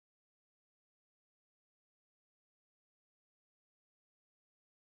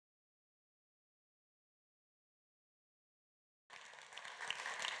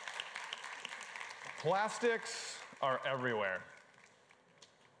Plastics are everywhere.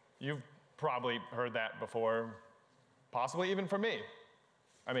 You've probably heard that before, possibly even from me.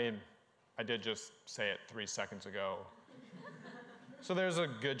 I mean, I did just say it 3 seconds ago. So there's a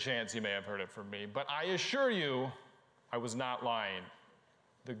good chance you may have heard it from me, but I assure you, I was not lying.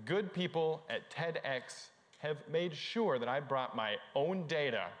 The good people at TEDx have made sure that I brought my own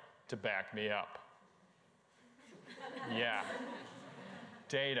data to back me up. Yeah,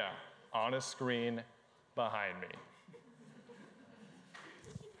 data on a screen behind me.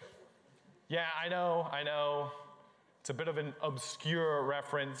 Yeah, I know. It's a bit of an obscure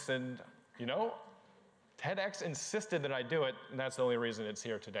reference, and you know, TEDx insisted that I do it, and that's the only reason it's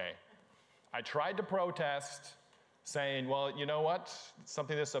here today. I tried to protest, saying, well, you know what?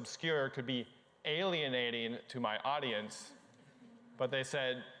 Something this obscure could be alienating to my audience, but they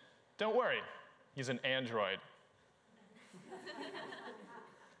said, don't worry, he's an android.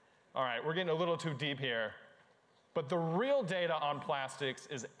 All right, we're getting a little too deep here, but the real data on plastics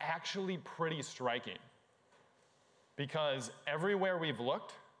is actually pretty striking, because everywhere we've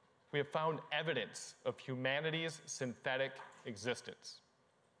looked, we have found evidence of humanity's synthetic existence.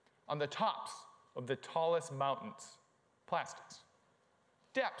 On the tops of the tallest mountains, plastics.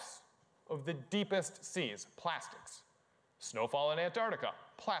 Depths of the deepest seas, plastics. Snowfall in Antarctica,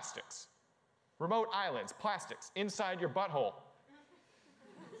 plastics. Remote islands, plastics. Inside your butthole.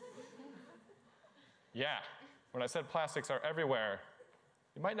 Yeah, when I said plastics are everywhere,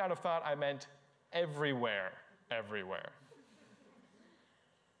 you might not have thought I meant everywhere, everywhere.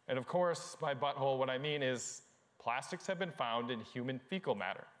 And of course, by butthole, what I mean is plastics have been found in human fecal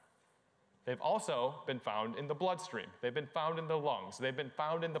matter. They've also been found in the bloodstream. They've been found in the lungs. They've been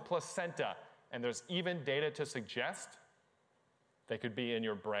found in the placenta. And there's even data to suggest they could be in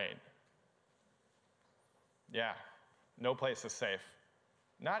your brain. Yeah, no place is safe.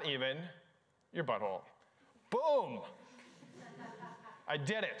 Not even your butthole. Boom! I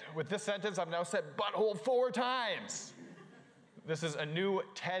did it. With this sentence, I've now said butthole 4 times. This is a new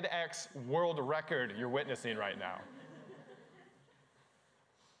TEDx world record you're witnessing right now.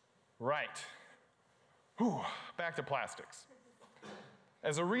 Right. Whew. Back to plastics.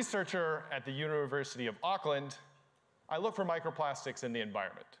 As a researcher at the University of Auckland, I look for microplastics in the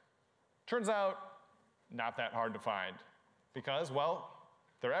environment. Turns out, not that hard to find, because, well,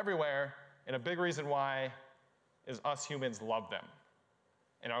 they're everywhere, and a big reason why is us humans love them.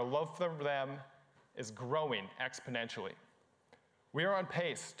 And our love for them is growing exponentially. We are on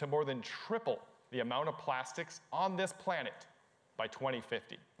pace to more than triple the amount of plastics on this planet by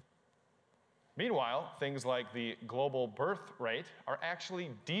 2050. Meanwhile, things like the global birth rate are actually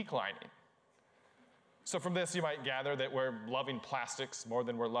declining. So from this, you might gather that we're loving plastics more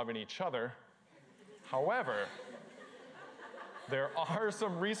than we're loving each other. However, there are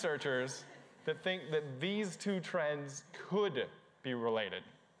some researchers that think that these two trends could be related,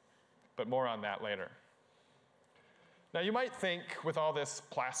 but more on that later. Now, you might think with all this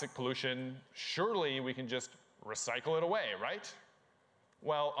plastic pollution, surely we can just recycle it away, right?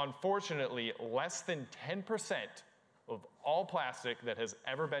 Well, unfortunately, less than 10% of all plastic that has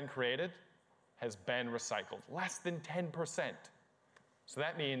ever been created has been recycled. Less than 10%. So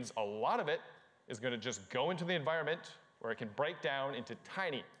that means a lot of it is going to just go into the environment where it can break down into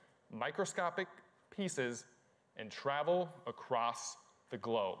tiny, microscopic pieces and travel across the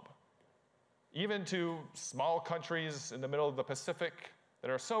globe. Even to small countries in the middle of the Pacific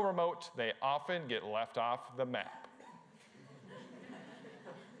that are so remote, they often get left off the map.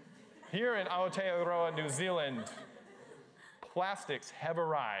 Here in Aotearoa, New Zealand, plastics have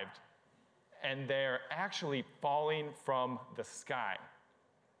arrived, and they're actually falling from the sky.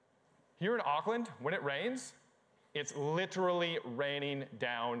 Here in Auckland, when it rains, it's literally raining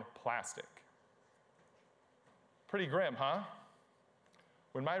down plastic. Pretty grim, huh?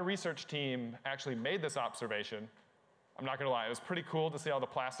 When my research team actually made this observation, I'm not gonna lie, it was pretty cool to see all the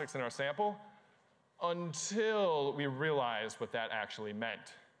plastics in our sample until we realized what that actually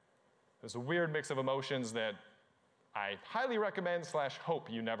meant. There's a weird mix of emotions that I highly recommend / hope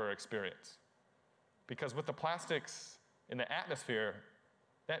you never experience. Because with the plastics in the atmosphere,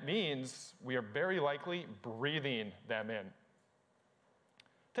 that means we are very likely breathing them in.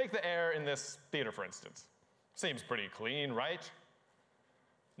 Take the air in this theater, for instance. Seems pretty clean, right?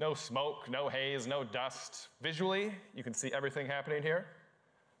 No smoke, no haze, no dust. Visually, you can see everything happening here.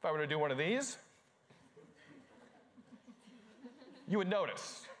 If I were to do one of these, you would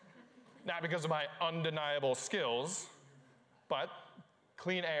notice. Not because of my undeniable skills, but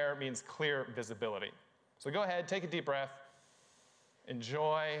clean air means clear visibility. So go ahead, take a deep breath.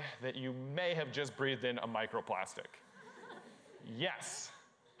 Enjoy that you may have just breathed in a microplastic. Yes.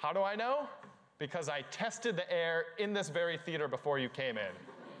 How do I know? because I tested the air in this very theater before you came in.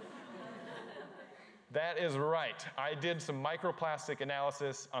 That is right. I did some microplastic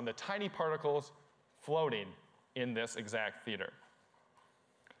analysis on the tiny particles floating in this exact theater.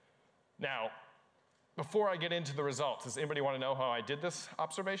 Now, before I get into the results, does anybody want to know how I did this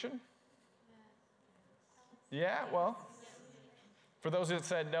observation? Yeah, well, for those that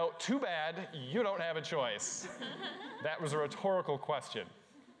said no, too bad, you don't have a choice. That was a rhetorical question.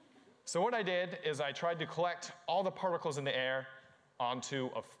 So what I did is I tried to collect all the particles in the air onto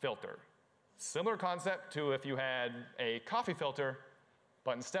a filter. Similar concept to if you had a coffee filter,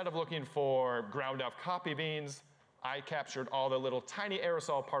 but instead of looking for ground up coffee beans, I captured all the little tiny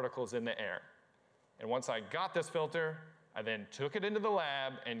aerosol particles in the air. And once I got this filter, I then took it into the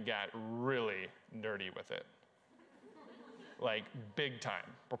lab and got really nerdy with it. Like big time.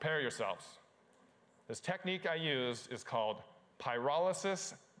 Prepare yourselves. This technique I used is called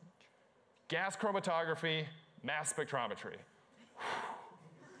pyrolysis, gas chromatography, mass spectrometry.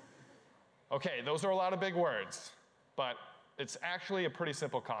 Okay, those are a lot of big words, but it's actually a pretty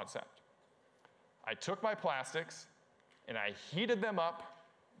simple concept. I took my plastics and I heated them up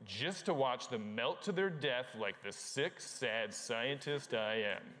just to watch them melt to their death like the sick, sad scientist I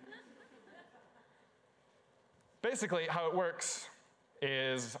am. Basically, how it works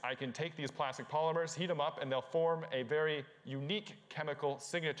is I can take these plastic polymers, heat them up, and they'll form a very unique chemical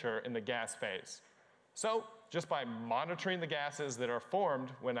signature in the gas phase. So just by monitoring the gases that are formed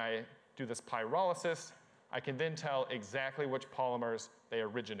when I do this pyrolysis, I can then tell exactly which polymers they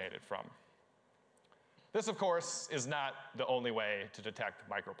originated from. This, of course, is not the only way to detect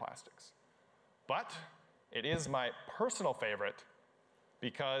microplastics. But it is my personal favorite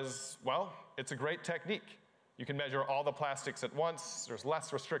because, well, it's a great technique. You can measure all the plastics at once, there's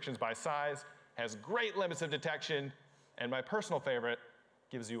less restrictions by size, has great limits of detection, and my personal favorite,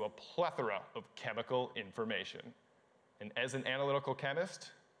 gives you a plethora of chemical information. And as an analytical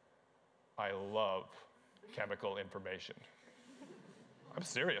chemist, I love chemical information. I'm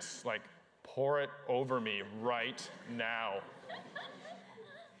serious, like, pour it over me right now.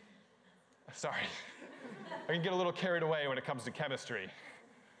 Sorry, I can get a little carried away when it comes to chemistry.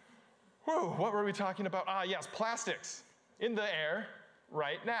 Whew, what were we talking about? Yes, plastics in the air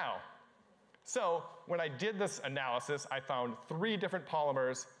right now. So when I did this analysis, I found 3 different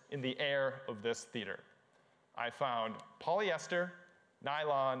polymers in the air of this theater. I found polyester,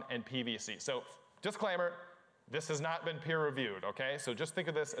 nylon, and PVC. So disclaimer, this has not been peer reviewed, okay? So just think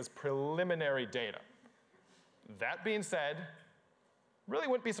of this as preliminary data. That being said, really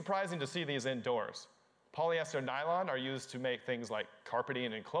wouldn't be surprising to see these indoors. Polyester and nylon are used to make things like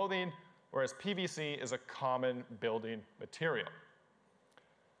carpeting and clothing, whereas PVC is a common building material.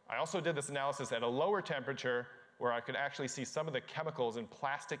 I also did this analysis at a lower temperature where I could actually see some of the chemicals and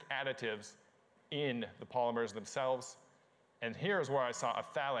plastic additives in the polymers themselves. And here's where I saw a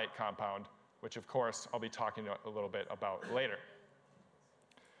phthalate compound, which of course I'll be talking a little bit about later.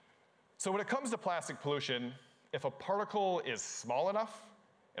 So when it comes to plastic pollution, if a particle is small enough,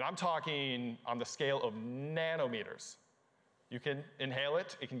 and I'm talking on the scale of nanometers, you can inhale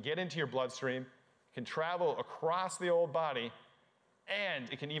it, it can get into your bloodstream, it can travel across the old body,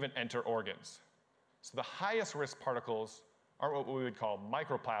 and it can even enter organs. So the highest risk particles aren't what we would call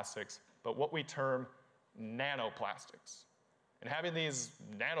microplastics, but what we term nanoplastics. And having these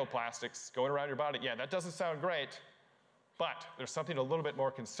nanoplastics going around your body, yeah, that doesn't sound great, but there's something a little bit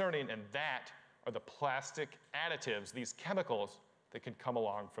more concerning, and that are the plastic additives, these chemicals that can come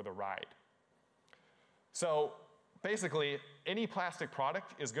along for the ride. So basically, any plastic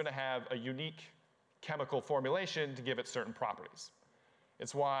product is going to have a unique chemical formulation to give it certain properties.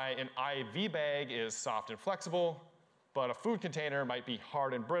 It's why an IV bag is soft and flexible, but a food container might be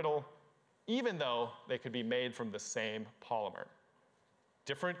hard and brittle, even though they could be made from the same polymer.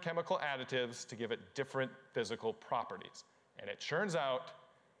 Different chemical additives to give it different physical properties. And it turns out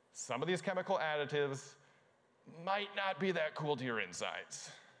some of these chemical additives might not be that cool to your insides.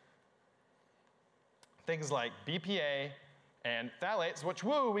 Things like BPA and phthalates, which,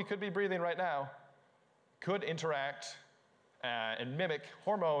 woo, we could be breathing right now, could interact and mimic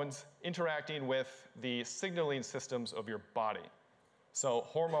hormones interacting with the signaling systems of your body. So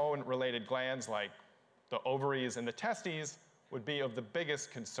hormone-related glands like the ovaries and the testes would be of the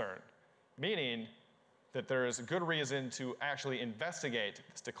biggest concern, meaning that there is a good reason to actually investigate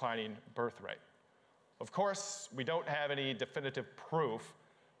this declining birth rate. Of course, we don't have any definitive proof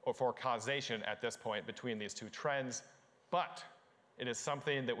or for causation at this point between these two trends, but it is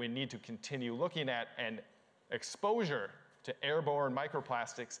something that we need to continue looking at, and exposure to airborne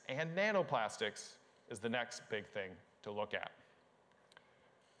microplastics and nanoplastics is the next big thing to look at.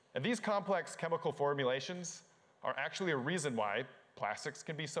 And these complex chemical formulations are actually a reason why plastics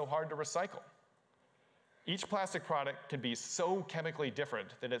can be so hard to recycle. Each plastic product can be so chemically different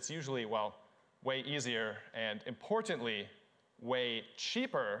that it's usually, well, way easier and, importantly, way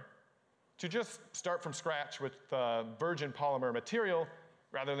cheaper to just start from scratch with virgin polymer material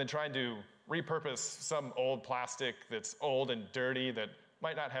rather than trying to repurpose some old plastic that's old and dirty that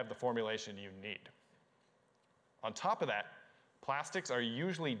might not have the formulation you need. On top of that, plastics are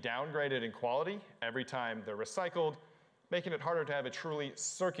usually downgraded in quality every time they're recycled, making it harder to have a truly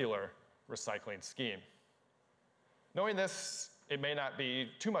circular recycling scheme. Knowing this, it may not be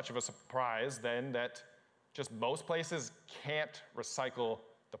too much of a surprise then that just most places can't recycle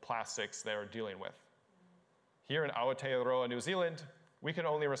the plastics they're dealing with. Here in Aotearoa, New Zealand, we can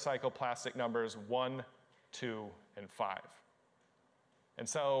only recycle plastic numbers 1, 2, and 5. And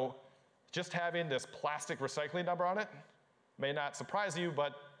so just having this plastic recycling number on it may not surprise you,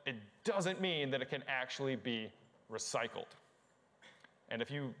 but it doesn't mean that it can actually be recycled. And if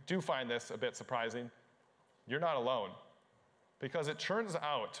you do find this a bit surprising, you're not alone, because it turns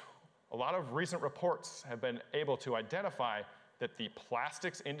out a lot of recent reports have been able to identify that the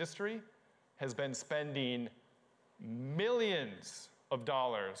plastics industry has been spending millions of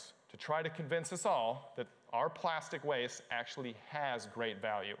dollars to try to convince us all that our plastic waste actually has great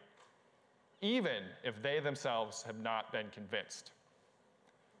value, even if they themselves have not been convinced.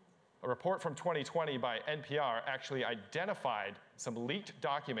 A report from 2020 by NPR actually identified some leaked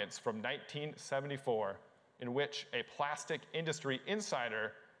documents from 1974 in which a plastic industry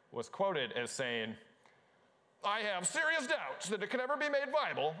insider was quoted as saying, "I have serious doubts that it can ever be made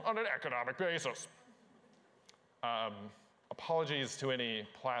viable on an economic basis." Apologies to any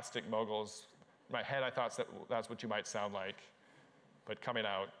plastic moguls. In my head, I thought that's what you might sound like. But coming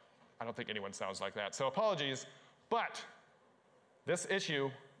out, I don't think anyone sounds like that. So apologies. But this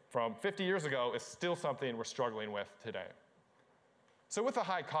issue from 50 years ago is still something we're struggling with today. So with the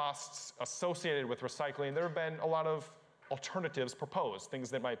high costs associated with recycling, there have been a lot of alternatives proposed, things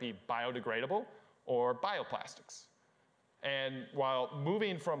that might be biodegradable or bioplastics. And while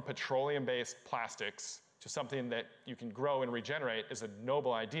moving from petroleum-based plastics to something that you can grow and regenerate is a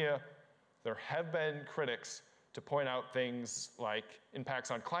noble idea, there have been critics to point out things like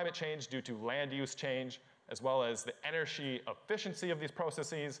impacts on climate change due to land use change, as well as the energy efficiency of these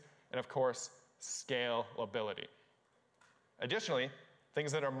processes, and of course, scalability. Additionally,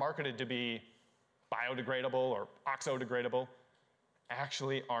 things that are marketed to be biodegradable or oxo-degradable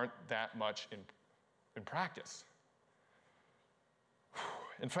actually aren't that much in practice.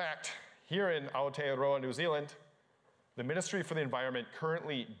 In fact, here in Aotearoa, New Zealand, the Ministry for the Environment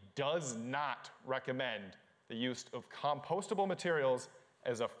currently does not recommend the use of compostable materials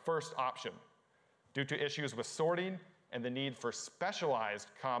as a first option due to issues with sorting and the need for specialized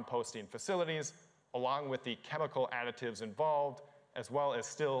composting facilities, along with the chemical additives involved, as well as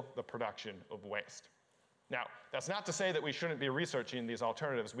still the production of waste. Now, that's not to say that we shouldn't be researching these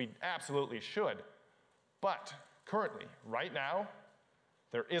alternatives. We absolutely should. But currently, right now,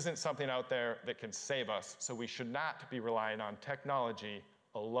 there isn't something out there that can save us, so we should not be relying on technology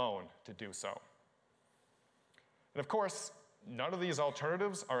alone to do so. And of course, none of these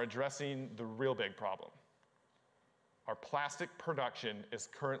alternatives are addressing the real big problem. Our plastic production is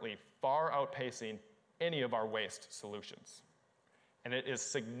currently far outpacing any of our waste solutions. And it is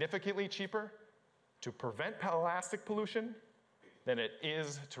significantly cheaper to prevent plastic pollution than it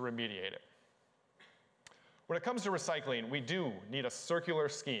is to remediate it. When it comes to recycling, we do need a circular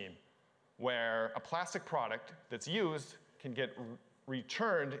scheme where a plastic product that's used can get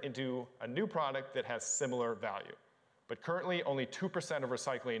returned into a new product that has similar value. But currently, only 2% of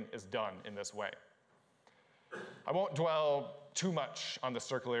recycling is done in this way. I won't dwell too much on the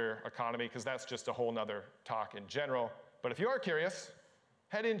circular economy because that's just a whole nother talk in general. But if you are curious,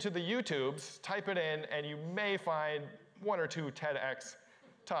 head into the YouTubes, type it in, and you may find 1 or 2 TEDx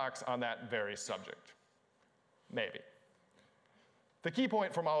talks on that very subject. Maybe. The key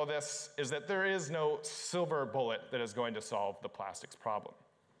point from all of this is that there is no silver bullet that is going to solve the plastics problem.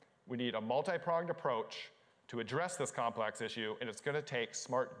 We need a multi-pronged approach to address this complex issue, and it's going to take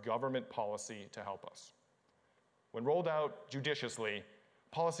smart government policy to help us. When rolled out judiciously,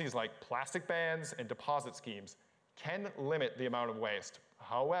 policies like plastic bans and deposit schemes can limit the amount of waste.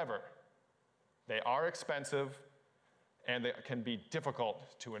 However, they are expensive and they can be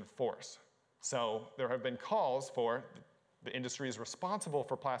difficult to enforce. So there have been calls for the industries responsible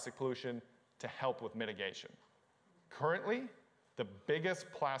for plastic pollution to help with mitigation. Currently, the biggest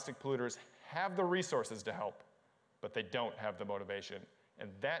plastic polluters have the resources to help, but they don't have the motivation. And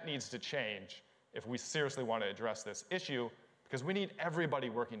that needs to change if we seriously want to address this issue, because we need everybody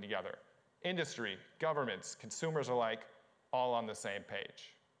working together. Industry, governments, consumers alike, all on the same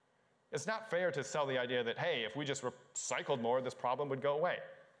page. It's not fair to sell the idea that, hey, if we just recycled more, this problem would go away.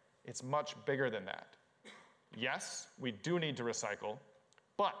 It's much bigger than that. Yes, we do need to recycle,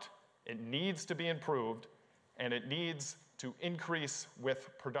 but it needs to be improved, and it needs to increase with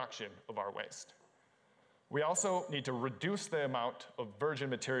production of our waste. We also need to reduce the amount of virgin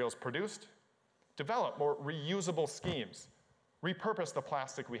materials produced, develop more reusable schemes, repurpose the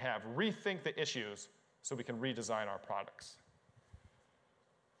plastic we have, rethink the issues so we can redesign our products.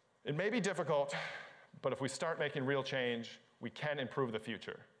 It may be difficult, but if we start making real change, we can improve the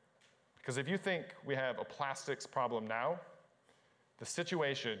future. Because if you think we have a plastics problem now, the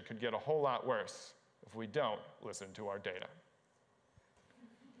situation could get a whole lot worse if we don't listen to our data.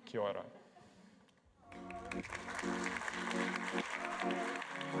 Kia ora.